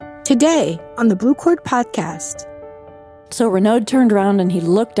Today on the Blue Cord Podcast. So Renaud turned around and he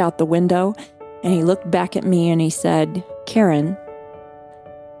looked out the window and he looked back at me and he said, "Karen,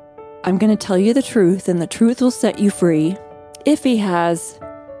 I'm going to tell you the truth and the truth will set you free. If he has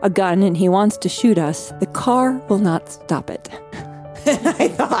a gun and he wants to shoot us, the car will not stop it." And I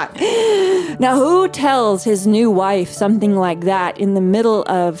thought, now who tells his new wife something like that in the middle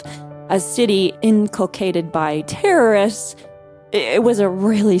of a city inculcated by terrorists? It was a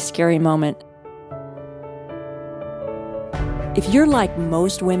really scary moment. If you're like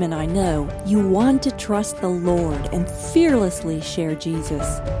most women I know, you want to trust the Lord and fearlessly share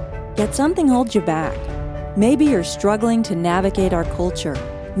Jesus. Yet something holds you back. Maybe you're struggling to navigate our culture.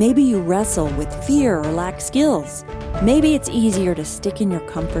 Maybe you wrestle with fear or lack skills. Maybe it's easier to stick in your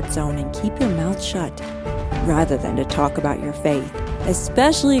comfort zone and keep your mouth shut rather than to talk about your faith,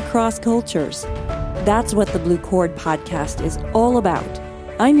 especially across cultures. That's what the Blue Cord Podcast is all about.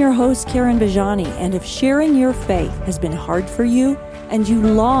 I'm your host, Karen Bajani, and if sharing your faith has been hard for you and you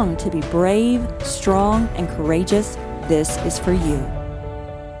long to be brave, strong, and courageous, this is for you.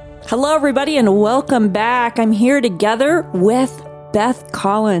 Hello, everybody, and welcome back. I'm here together with Beth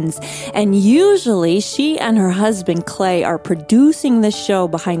Collins, and usually she and her husband Clay are producing the show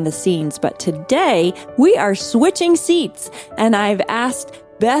behind the scenes, but today we are switching seats, and I've asked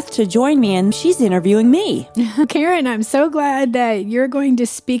Beth to join me, and she's interviewing me. Karen, I'm so glad that you're going to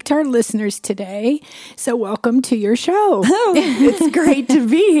speak to our listeners today. So welcome to your show. Oh, it's great to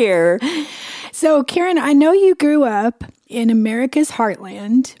be here. So Karen, I know you grew up in America's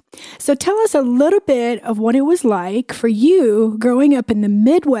heartland. So tell us a little bit of what it was like for you growing up in the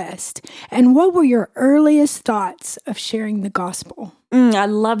Midwest, and what were your earliest thoughts of sharing the gospel? I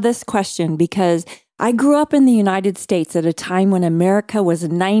love this question because I grew up in the United States at a time when America was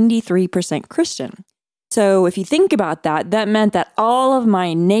 93% Christian. So if you think about that, that meant that all of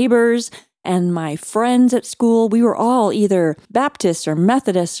my neighbors and my friends at school, we were all either Baptist or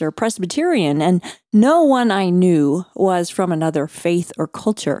Methodist or Presbyterian, and no one I knew was from another faith or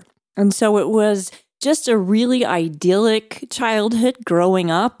culture. And so it was just a really idyllic childhood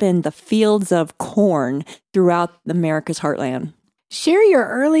growing up in the fields of corn throughout America's heartland. Share your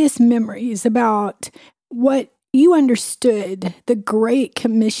earliest memories about what you understood the Great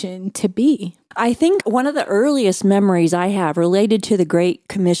Commission to be. I think one of the earliest memories I have related to the Great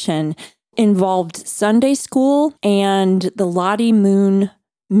Commission involved Sunday school and the Lottie Moon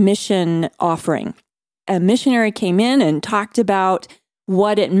mission offering. A missionary came in and talked about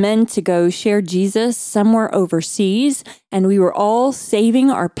what it meant to go share Jesus somewhere overseas, and we were all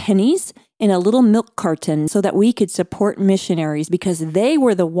saving our pennies in a little milk carton so that we could support missionaries because they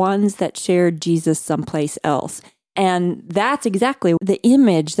were the ones that shared Jesus someplace else. And that's exactly the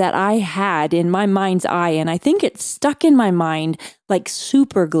image that I had in my mind's eye. And I think it stuck in my mind like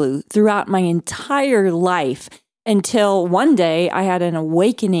super glue throughout my entire life until one day I had an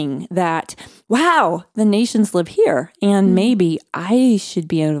awakening that, wow, the nations live here. And maybe I should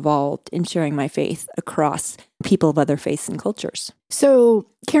be involved in sharing my faith across people of other faiths and cultures. So,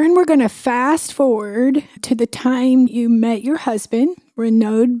 Karen, we're going to fast forward to the time you met your husband,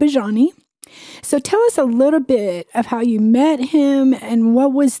 Renaud Bajani. So tell us a little bit of how you met him and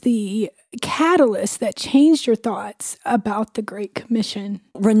what was the catalyst that changed your thoughts about the Great Commission.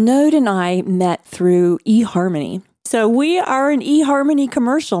 Renaud and I met through eHarmony. So we are an eHarmony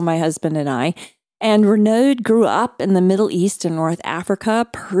commercial, my husband and I. And Renaud grew up in the Middle East and North Africa,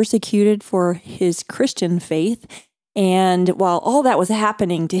 persecuted for his Christian faith. And while all that was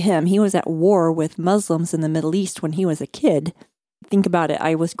happening to him, he was at war with Muslims in the Middle East when he was a kid. Think about it.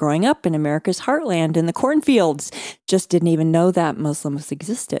 I was growing up in America's heartland in the cornfields, just didn't even know that Muslims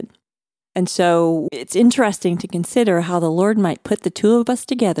existed. And so it's interesting to consider how the Lord might put the two of us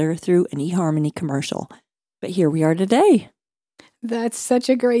together through an eHarmony commercial. But here we are today. That's such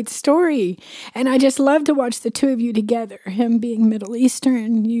a great story. And I just love to watch the two of you together, him being Middle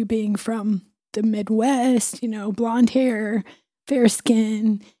Eastern, you being from the Midwest, blonde hair, fair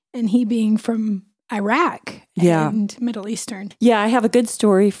skin, and he being from Iraq and Middle Eastern. Yeah, I have a good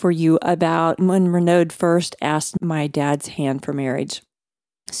story for you about when Renaud first asked my dad's hand for marriage.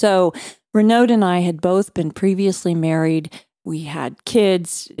 So Renaud and I had both been previously married. We had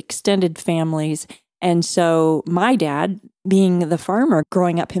kids, extended families. And so my dad, being the farmer,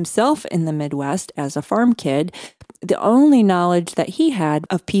 growing up himself in the Midwest as a farm kid, the only knowledge that he had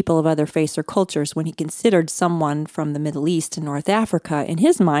of people of other faiths or cultures when he considered someone from the Middle East and North Africa, in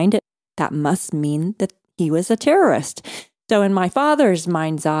his mind, that must mean that he was a terrorist. So in my father's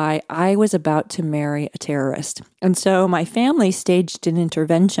mind's eye, I was about to marry a terrorist. And so my family staged an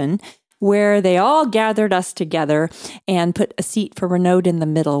intervention where they all gathered us together and put a seat for Renaud in the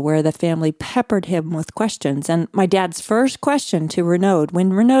middle, where the family peppered him with questions. And my dad's first question to Renaud,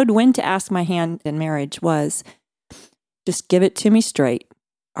 when Renaud went to ask my hand in marriage, was, just give it to me straight.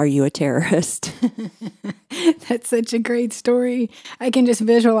 Are you a terrorist? That's such a great story. I can just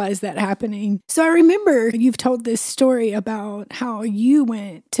visualize that happening. So I remember you've told this story about how you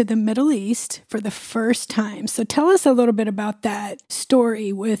went to the Middle East for the first time. So tell us a little bit about that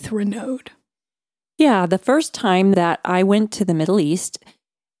story with Renaud. Yeah, the first time that I went to the Middle East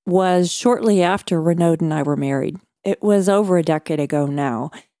was shortly after Renaud and I were married. It was over a decade ago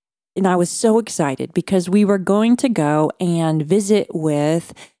now. And I was so excited because we were going to go and visit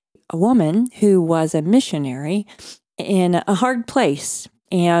with a woman who was a missionary in a hard place.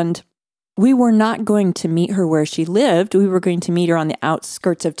 And we were not going to meet her where she lived. We were going to meet her on the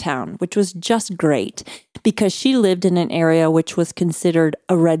outskirts of town, which was just great because she lived in an area which was considered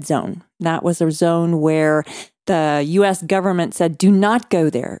a red zone. That was a zone where the U.S. government said, do not go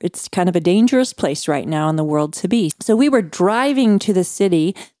there. It's kind of a dangerous place right now in the world to be. So we were driving to the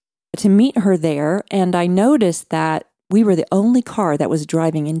city to meet her there, and I noticed that we were the only car that was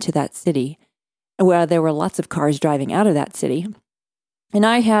driving into that city. Well, there were lots of cars driving out of that city. And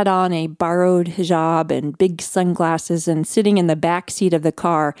I had on a borrowed hijab and big sunglasses and sitting in the back seat of the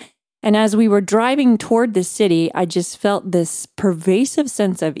car. And as we were driving toward the city, I just felt this pervasive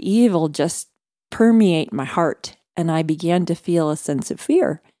sense of evil just permeate my heart. And I began to feel a sense of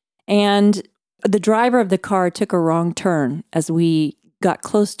fear. And the driver of the car took a wrong turn as we got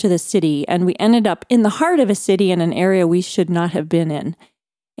close to the city, and we ended up in the heart of a city in an area we should not have been in.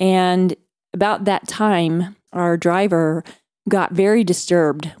 And about that time, our driver got very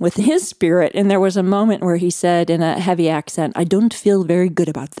disturbed with his spirit, and there was a moment where he said in a heavy accent, I don't feel very good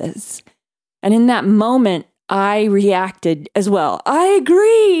about this. And in that moment, I reacted as well. I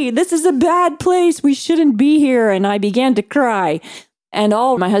agree. This is a bad place. We shouldn't be here. And I began to cry. And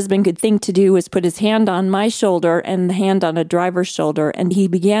all my husband could think to do was put his hand on my shoulder and the hand on a driver's shoulder, and he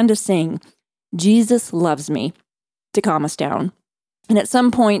began to sing, Jesus loves me, to calm us down. And at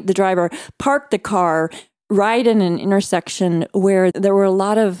some point, the driver parked the car right in an intersection where there were a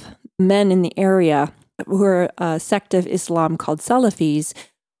lot of men in the area who were a sect of Islam called Salafis.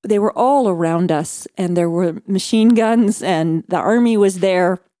 They were all around us, and there were machine guns, and the army was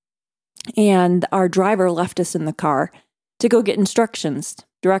there, and our driver left us in the car to go get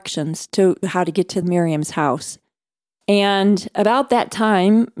directions to how to get to Miriam's house. And about that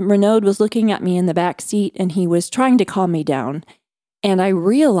time, Renaud was looking at me in the back seat, and he was trying to calm me down. And I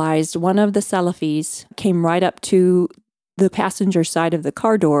realized one of the Salafis came right up to the passenger side of the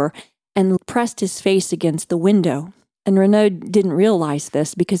car door and pressed his face against the window. And Renaud didn't realize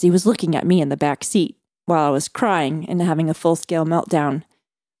this because he was looking at me in the back seat while I was crying and having a full-scale meltdown.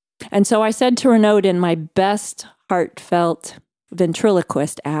 And so I said to Renaud in my best heartfelt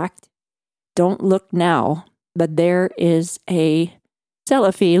ventriloquist act, don't look now, but there is a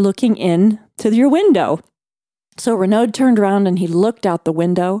Salafi looking in to your window. So Renaud turned around and he looked out the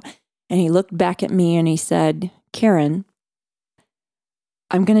window and he looked back at me and he said, Karen,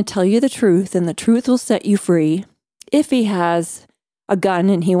 I'm going to tell you the truth and the truth will set you free. If he has a gun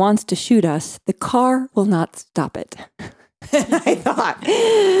and he wants to shoot us, the car will not stop it. And I thought,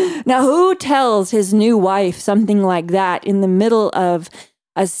 now who tells his new wife something like that in the middle of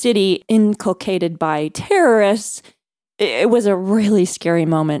a city inculcated by terrorists? It was a really scary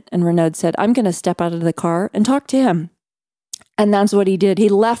moment. And Renaud said, I'm going to step out of the car and talk to him. And that's what he did. He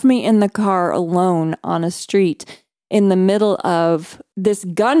left me in the car alone on a street in the middle of this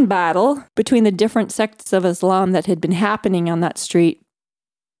gun battle between the different sects of Islam that had been happening on that street.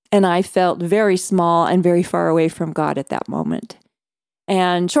 And I felt very small and very far away from God at that moment.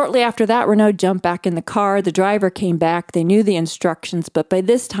 And shortly after that, Renaud jumped back in the car. The driver came back. They knew the instructions. But by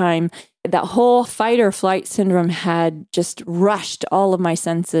this time, that whole fight or flight syndrome had just rushed all of my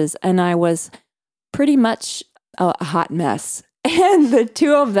senses. And I was pretty much a hot mess. And the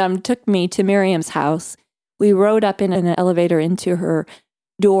two of them took me to Miriam's house. We rode up in an elevator into her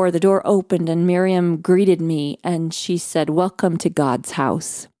door. The door opened and Miriam greeted me. And she said, welcome to God's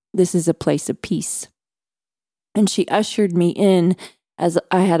house. This is a place of peace. And she ushered me in as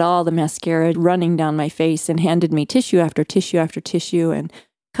I had all the mascara running down my face and handed me tissue after tissue after tissue and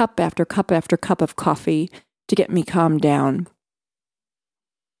cup after cup after cup of coffee to get me calmed down.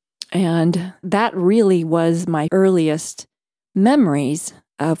 And that really was my earliest memories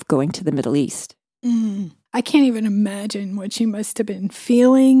of going to the Middle East. I can't even imagine what she must have been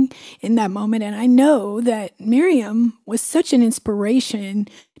feeling in that moment. And I know that Miriam was such an inspiration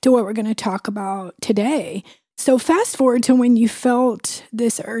to what we're going to talk about today. So fast forward to when you felt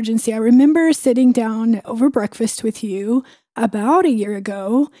this urgency. I remember sitting down over breakfast with you about a year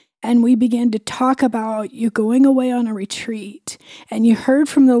ago, and we began to talk about you going away on a retreat, and you heard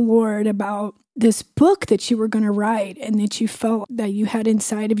from the Lord about this book that you were going to write and that you felt that you had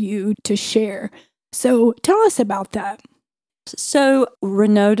inside of you to share. So tell us about that. So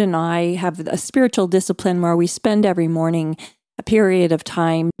Renaud and I have a spiritual discipline where we spend every morning a period of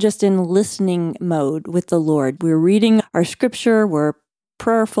time just in listening mode with the Lord. We're reading our scripture, we're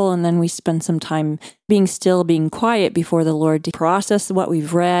prayerful, and then we spend some time being still, being quiet before the Lord to process what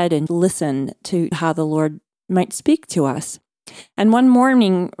we've read and listen to how the Lord might speak to us. And one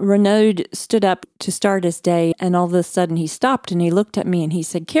morning, Renaud stood up to start his day, and all of a sudden he stopped and he looked at me and he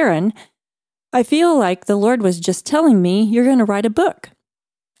said, "Karen, I feel like the Lord was just telling me you're going to write a book."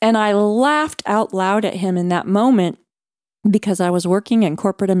 And I laughed out loud at him in that moment because I was working in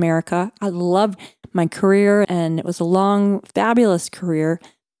corporate America. I loved my career, and it was a long, fabulous career.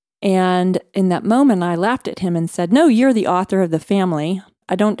 And in that moment, I laughed at him and said, "No, you're the author of the family.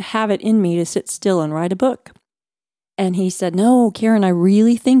 I don't have it in me to sit still and write a book." And he said, "No, Karen, I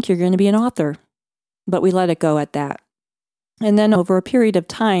really think you're going to be an author." But we let it go at that. And then over a period of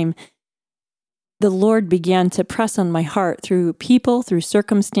time, the Lord began to press on my heart through people, through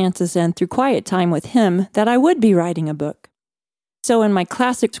circumstances, and through quiet time with Him that I would be writing a book. So in my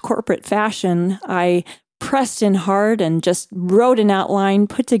classic corporate fashion, I pressed in hard and just wrote an outline,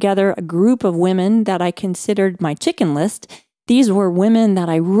 put together a group of women that I considered my chicken list. These were women that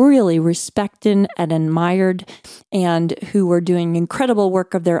I really respected and admired and who were doing incredible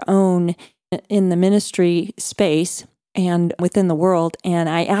work of their own in the ministry space and within the world, and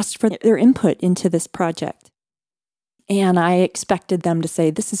I asked for their input into this project. And I expected them to say,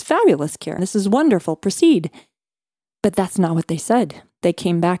 "This is fabulous, Karen. This is wonderful. Proceed." But that's not what they said. They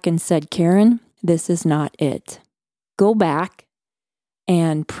came back and said, "Karen, this is not it. Go back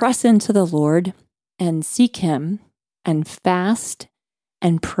and press into the Lord and seek Him and fast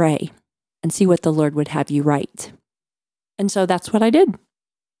and pray and see what the Lord would have you write." And so that's what I did.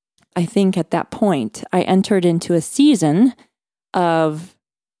 I think at that point, I entered into a season of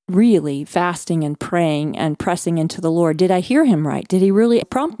really fasting and praying and pressing into the Lord. Did I hear Him right? Did He really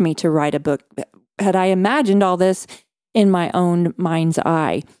prompt me to write a book? Had I imagined all this in my own mind's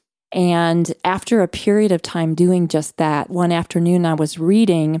eye? And after a period of time doing just that, one afternoon I was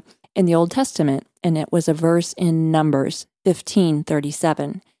reading in the Old Testament, and it was a verse in Numbers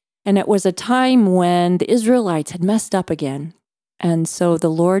 15:37. And it was a time when the Israelites had messed up again. And so the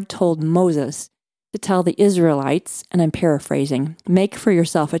Lord told Moses to tell the Israelites, and I'm paraphrasing, "Make for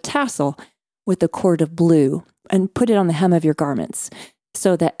yourself a tassel with a cord of blue and put it on the hem of your garments,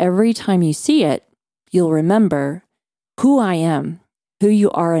 so that every time you see it, you'll remember who I am, who you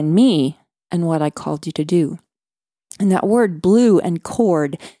are in me, and what I called you to do." And that word blue and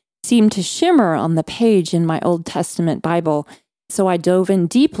cord seemed to shimmer on the page in my Old Testament Bible. So I dove in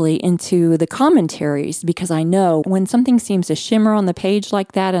deeply into the commentaries because I know when something seems to shimmer on the page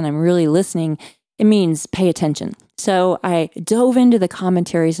like that and I'm really listening, it means pay attention. So I dove into the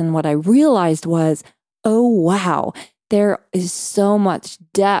commentaries, and what I realized was, oh, wow, there is so much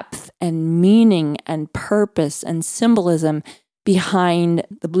depth and meaning and purpose and symbolism behind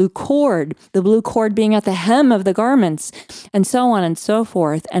the blue cord being at the hem of the garments, and so on and so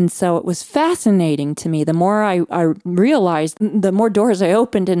forth. And so it was fascinating to me. The more I realized, the more doors I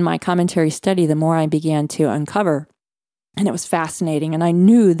opened in my commentary study, the more I began to uncover. And it was fascinating. And I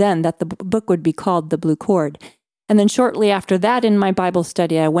knew then that the book would be called The Blue Cord. And then shortly after that, in my Bible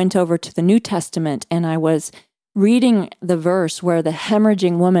study, I went over to the New Testament, and I was reading the verse where the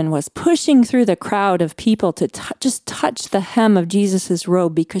hemorrhaging woman was pushing through the crowd of people to just touch the hem of Jesus's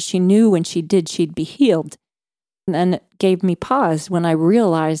robe because she knew when she did, she'd be healed. And then it gave me pause when I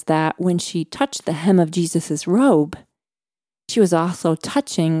realized that when she touched the hem of Jesus's robe, she was also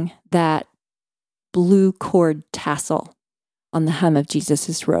touching that blue cord tassel on the hem of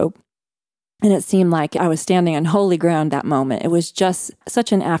Jesus's robe. And it seemed like I was standing on holy ground that moment. It was just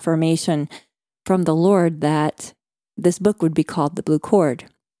such an affirmation from the Lord that this book would be called The Blue Cord.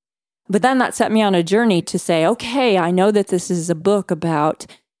 But then that set me on a journey to say, okay, I know that this is a book about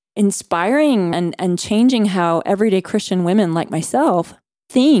inspiring and changing how everyday Christian women like myself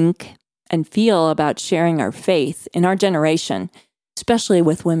think and feel about sharing our faith in our generation, especially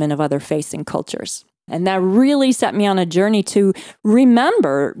with women of other faiths and cultures. And that really set me on a journey to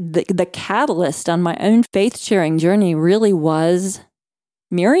remember the catalyst on my own faith-sharing journey really was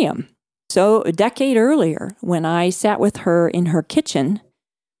Miriam. So a decade earlier, when I sat with her in her kitchen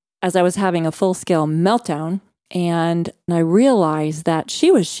as I was having a full-scale meltdown, and I realized that she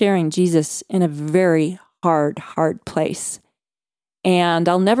was sharing Jesus in a very hard place. And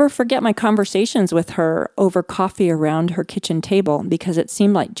I'll never forget my conversations with her over coffee around her kitchen table because it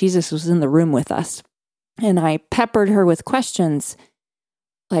seemed like Jesus was in the room with us. And I peppered her with questions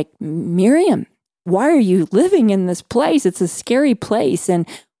like, Miriam, why are you living in this place? It's a scary place. And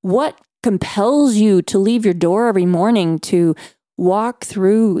what compels you to leave your door every morning to walk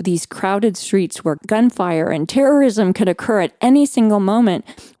through these crowded streets where gunfire and terrorism could occur at any single moment?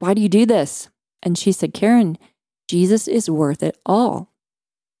 Why do you do this? And she said, Karen, Jesus is worth it all.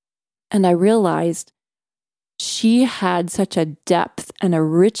 And I realized she had such a depth and a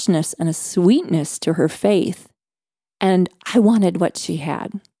richness and a sweetness to her faith. And I wanted what she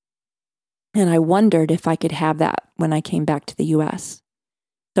had. And I wondered if I could have that when I came back to the U.S.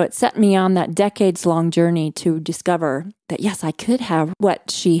 So it set me on that decades-long journey to discover that, yes, I could have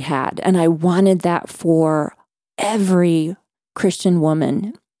what she had. And I wanted that for every Christian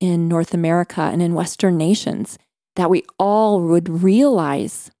woman in North America and in Western nations, that we all would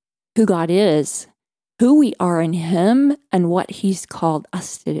realize who God is, who we are in Him, and what He's called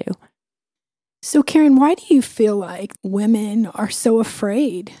us to do. So, Karen, why do you feel like women are so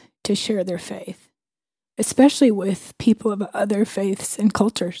afraid to share their faith, especially with people of other faiths and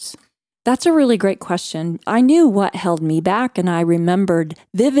cultures? That's a really great question. I knew what held me back, and I remembered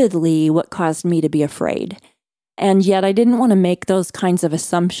vividly what caused me to be afraid. And yet I didn't want to make those kinds of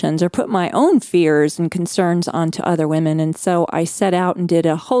assumptions or put my own fears and concerns onto other women. And so I set out and did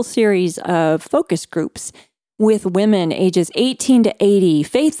a whole series of focus groups with women ages 18 to 80,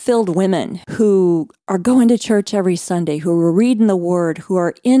 faith-filled women who are going to church every Sunday, who are reading the Word, who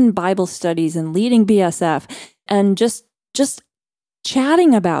are in Bible studies and leading BSF, and just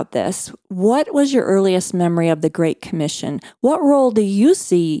chatting about this. What was your earliest memory of the Great Commission? What role do you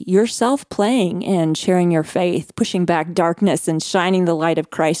see yourself playing in sharing your faith, pushing back darkness and shining the light of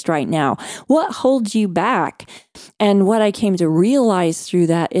Christ right now? What holds you back? And what I came to realize through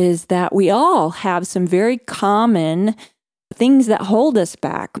that is that we all have some very common things that hold us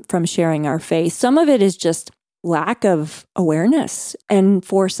back from sharing our faith. Some of it is just lack of awareness. And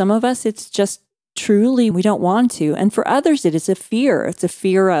for some of us, it's just truly we don't want to. And for others, it is a fear. It's a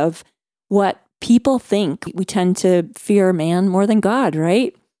fear of what people think. We tend to fear man more than God,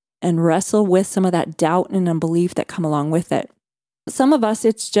 right? And wrestle with some of that doubt and unbelief that come along with it. Some of us,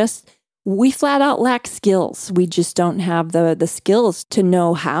 it's just we flat out lack skills. We just don't have the skills to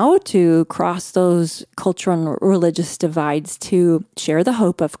know how to cross those cultural and religious divides to share the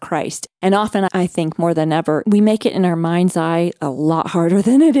hope of Christ. And often, I think more than ever, we make it in our mind's eye a lot harder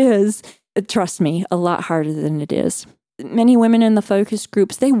than it is. Trust me, a lot harder than it is. Many women in the focus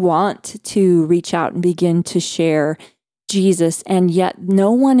groups, they want to reach out and begin to share Jesus, and yet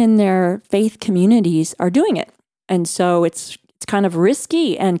no one in their faith communities are doing it. And so it's kind of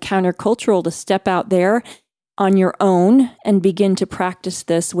risky and countercultural to step out there on your own and begin to practice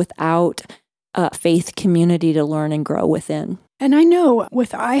this without a faith community to learn and grow within. And I know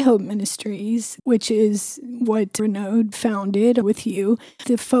with iHope Ministries, which is what Renaud founded with you,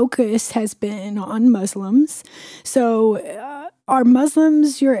 the focus has been on Muslims. So are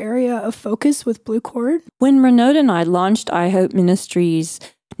Muslims your area of focus with Blue Cord? When Renaud and I launched iHope Ministries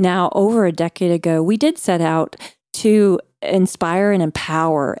now over a decade ago, we did set out to inspire and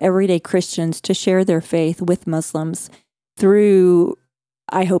empower everyday Christians to share their faith with Muslims through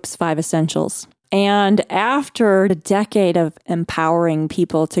iHope's 5 Essentials. And after a decade of empowering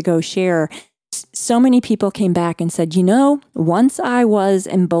people to go share, so many people came back and said, once I was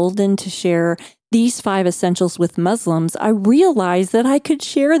emboldened to share these 5 essentials with Muslims, I realized that I could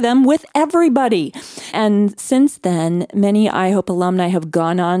share them with everybody. And since then, many iHope alumni have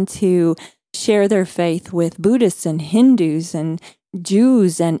gone on to share their faith with Buddhists and Hindus and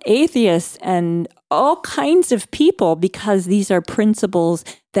Jews and atheists and all kinds of people, because these are principles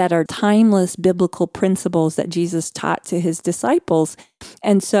that are timeless biblical principles that Jesus taught to his disciples.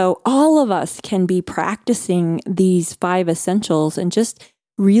 And so all of us can be practicing these 5 essentials and just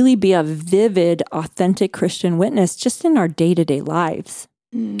really be a vivid, authentic Christian witness just in our day-to-day lives.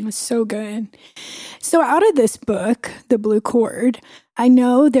 So good. So out of this book, The Blue Cord, I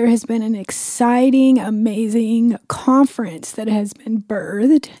know there has been an exciting, amazing conference that has been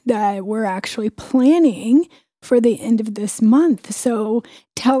birthed that we're actually planning for the end of this month. So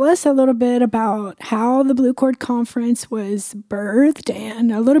tell us a little bit about how the Blue Cord Conference was birthed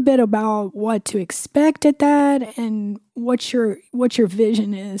and a little bit about what to expect at that and what your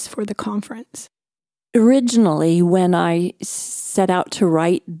vision is for the conference. Originally, when I set out to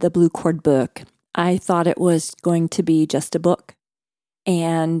write the Blue Cord book, I thought it was going to be just a book.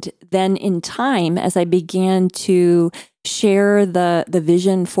 And then in time, as I began to share the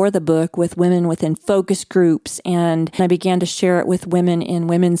vision for the book with women within focus groups. And I began to share it with women in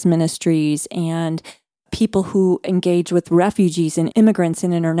women's ministries and people who engage with refugees and immigrants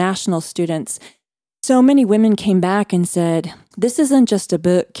and international students. So many women came back and said, this isn't just a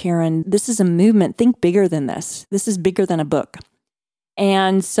book, Karen. This is a movement. Think bigger than this. This is bigger than a book.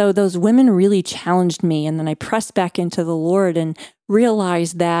 And so those women really challenged me. And then I pressed back into the Lord and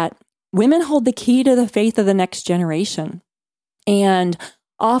realized that women hold the key to the faith of the next generation. And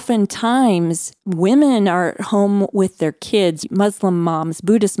oftentimes, women are at home with their kids, Muslim moms,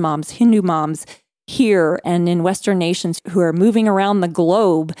 Buddhist moms, Hindu moms here and in Western nations who are moving around the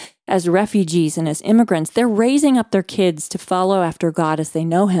globe as refugees and as immigrants. They're raising up their kids to follow after God as they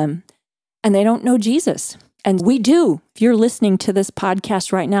know him. And they don't know Jesus. And we do. If you're listening to this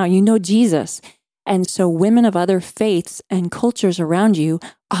podcast right now, you know Jesus. And so women of other faiths and cultures around you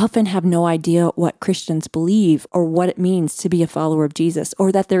often have no idea what Christians believe or what it means to be a follower of Jesus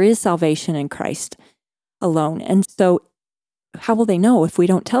or that there is salvation in Christ alone. And so how will they know if we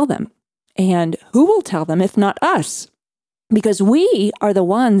don't tell them? And who will tell them if not us? Because we are the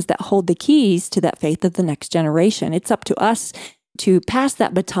ones that hold the keys to that faith of the next generation. It's up to us to pass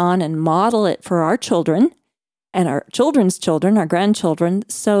that baton and model it for our children and our children's children, our grandchildren,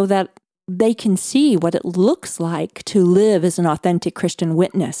 so that they can see what it looks like to live as an authentic Christian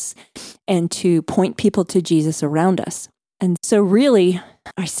witness and to point people to Jesus around us. And so really,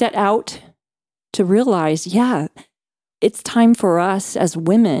 I set out to realize, it's time for us as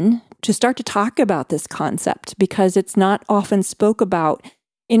women to start to talk about this concept because it's not often spoke about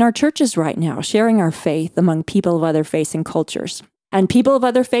in our churches right now, sharing our faith among people of other faiths and cultures. And people of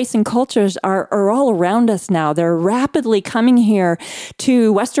other faiths and cultures are all around us now. They're rapidly coming here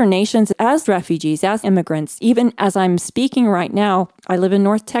to Western nations as refugees, as immigrants. Even as I'm speaking right now, I live in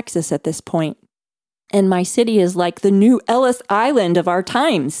North Texas at this point, and my city is like the new Ellis Island of our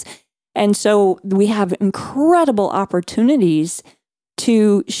times. And so we have incredible opportunities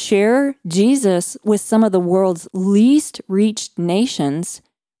to share Jesus with some of the world's least reached nations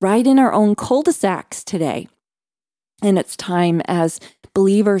right in our own cul-de-sacs today. And it's time as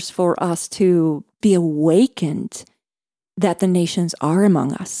believers for us to be awakened that the nations are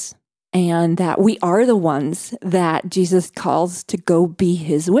among us and that we are the ones that Jesus calls to go be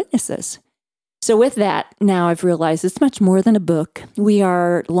his witnesses. So with that, now I've realized it's much more than a book. We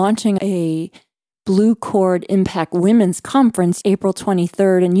are launching a Blue Cord Impact Women's Conference April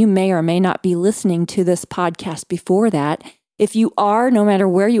 23rd, and you may or may not be listening to this podcast before that. If you are, no matter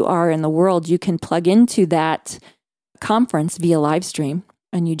where you are in the world, you can plug into that conference via live stream,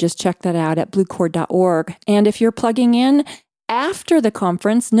 and you just check that out at bluecord.org. And if you're plugging in after the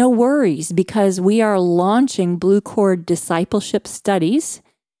conference, no worries, because we are launching Blue Cord discipleship studies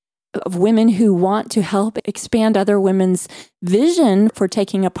of women who want to help expand other women's vision for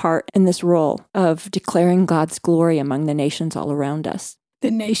taking a part in this role of declaring God's glory among the nations all around us.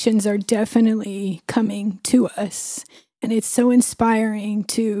 The nations are definitely coming to us, and it's so inspiring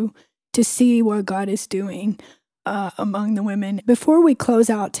to see what God is doing among the women. Before we close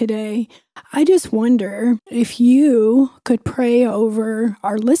out today, I just wonder if you could pray over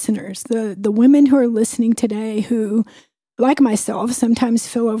our listeners, the women who are listening today who, like myself, sometimes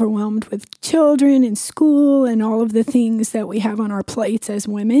feel overwhelmed with children and school and all of the things that we have on our plates as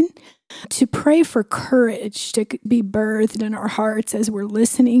women, to pray for courage to be birthed in our hearts as we're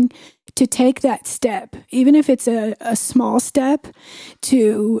listening, to take that step, even if it's a small step,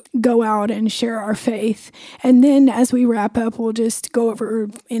 to go out and share our faith. And then as we wrap up, we'll just go over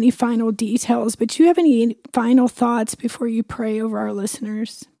any final details. But do you have any final thoughts before you pray over our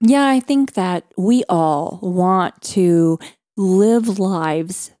listeners? Yeah, I think that we all want to live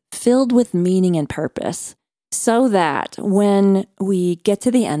lives filled with meaning and purpose, so that when we get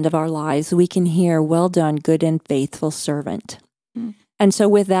to the end of our lives, we can hear, "Well done, good and faithful servant." And so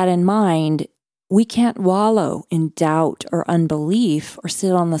with that in mind, we can't wallow in doubt or unbelief or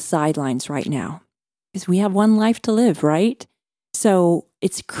sit on the sidelines right now, because we have one life to live, right? So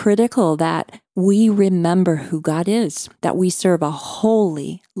it's critical that we remember who God is, that we serve a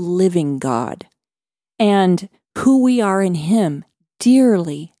holy, living God, and who we are in him,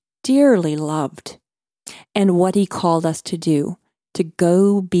 dearly, dearly loved, and what he called us to do, to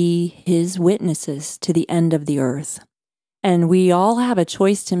go be his witnesses to the end of the earth. And we all have a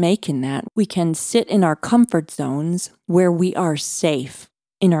choice to make in that. We can sit in our comfort zones where we are safe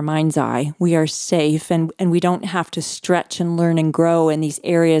in our mind's eye. We are safe, and we don't have to stretch and learn and grow in these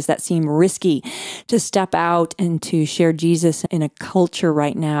areas that seem risky, to step out and to share Jesus in a culture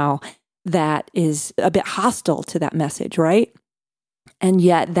right now that is a bit hostile to that message, right? And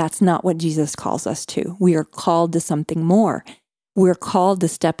yet that's not what Jesus calls us to. We are called to something more. We're called to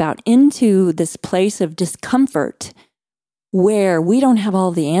step out into this place of discomfort where we don't have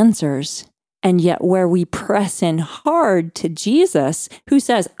all the answers, and yet where we press in hard to Jesus, who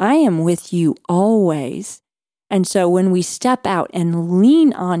says, I am with you always. And so when we step out and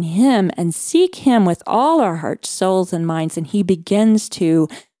lean on him and seek him with all our hearts, souls, and minds, and he begins to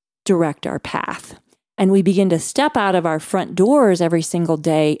direct our path. And we begin to step out of our front doors every single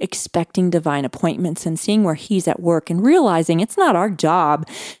day, expecting divine appointments and seeing where he's at work and realizing it's not our job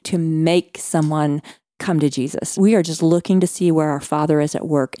to make someone come to Jesus. We are just looking to see where our Father is at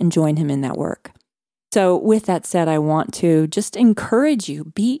work and join him in that work. So with that said, I want to just encourage you,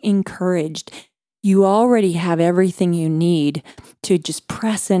 be encouraged. You already have everything you need to just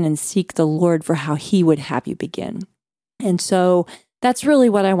press in and seek the Lord for how he would have you begin. And so that's really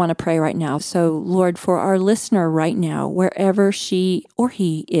what I want to pray right now. So Lord, for our listener right now, wherever she or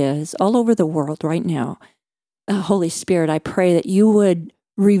he is, all over the world right now, Holy Spirit, I pray that you would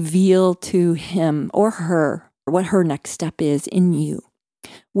reveal to him or her what her next step is in you.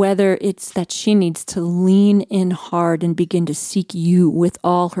 Whether it's that she needs to lean in hard and begin to seek you with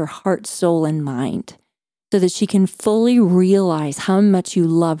all her heart, soul, and mind, so that she can fully realize how much you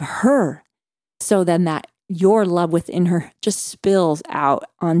love her, so then that your love within her just spills out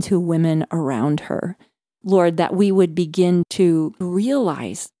onto women around her. Lord, that we would begin to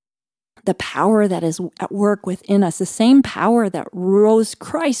realize the power that is at work within us, the same power that rose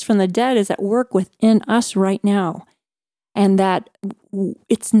Christ from the dead is at work within us right now. And that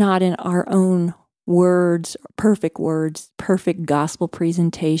it's not in our own words, perfect gospel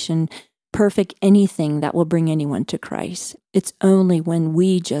presentation, perfect anything that will bring anyone to Christ. It's only when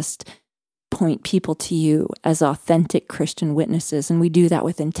we just point people to you as authentic Christian witnesses, and we do that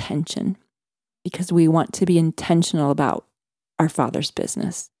with intention because we want to be intentional about our Father's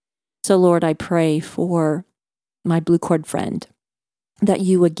business. So Lord, I pray for my Blue Cord friend that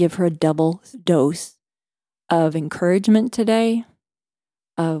you would give her a double dose of encouragement today,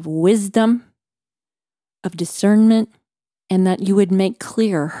 of wisdom, of discernment, and that you would make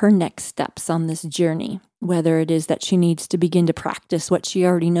clear her next steps on this journey, whether it is that she needs to begin to practice what she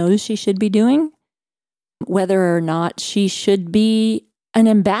already knows she should be doing, whether or not she should be an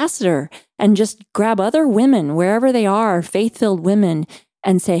ambassador and just grab other women, wherever they are, faith-filled women,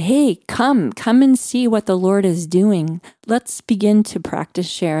 and say, hey, come and see what the Lord is doing. Let's begin to practice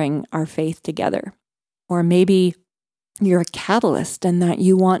sharing our faith together. Or maybe you're a catalyst and that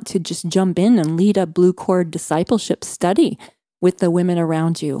you want to just jump in and lead a Blue Cord discipleship study with the women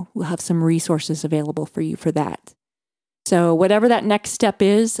around you. We'll have some resources available for you for that. So whatever that next step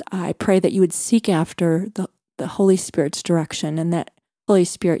is, I pray that you would seek after the Holy Spirit's direction, and that Holy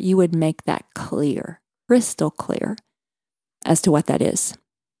Spirit, you would make that clear, crystal clear as to what that is.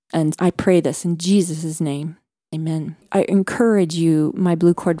 And I pray this in Jesus' name. Amen. I encourage you, my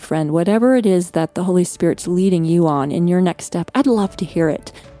Blue Cord friend, whatever it is that the Holy Spirit's leading you on in your next step, I'd love to hear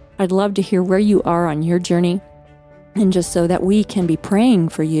it. I'd love to hear where you are on your journey, and just so that we can be praying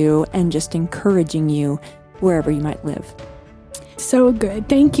for you and just encouraging you wherever you might live. So good.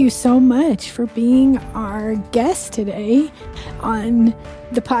 Thank you so much for being our guest today on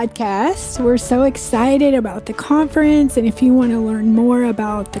the podcast. We're so excited about the conference. And if you want to learn more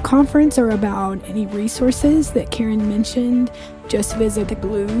about the conference or about any resources that Karen mentioned, just visit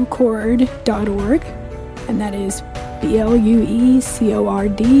thebluecord.org. And that is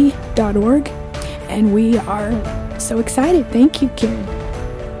BLUECORD.org. And we are so excited. Thank you, Karen.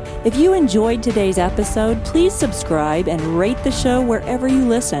 If you enjoyed today's episode, please subscribe and rate the show wherever you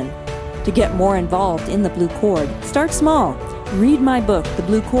listen. To get more involved in the Blue Cord, start small. Read my book, The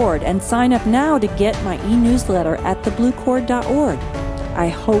Blue Cord, and sign up now to get my e-newsletter at thebluecord.org. I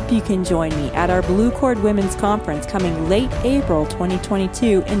hope you can join me at our Blue Cord Women's Conference coming late April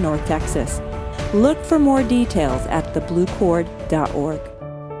 2022 in North Texas. Look for more details at thebluecord.org.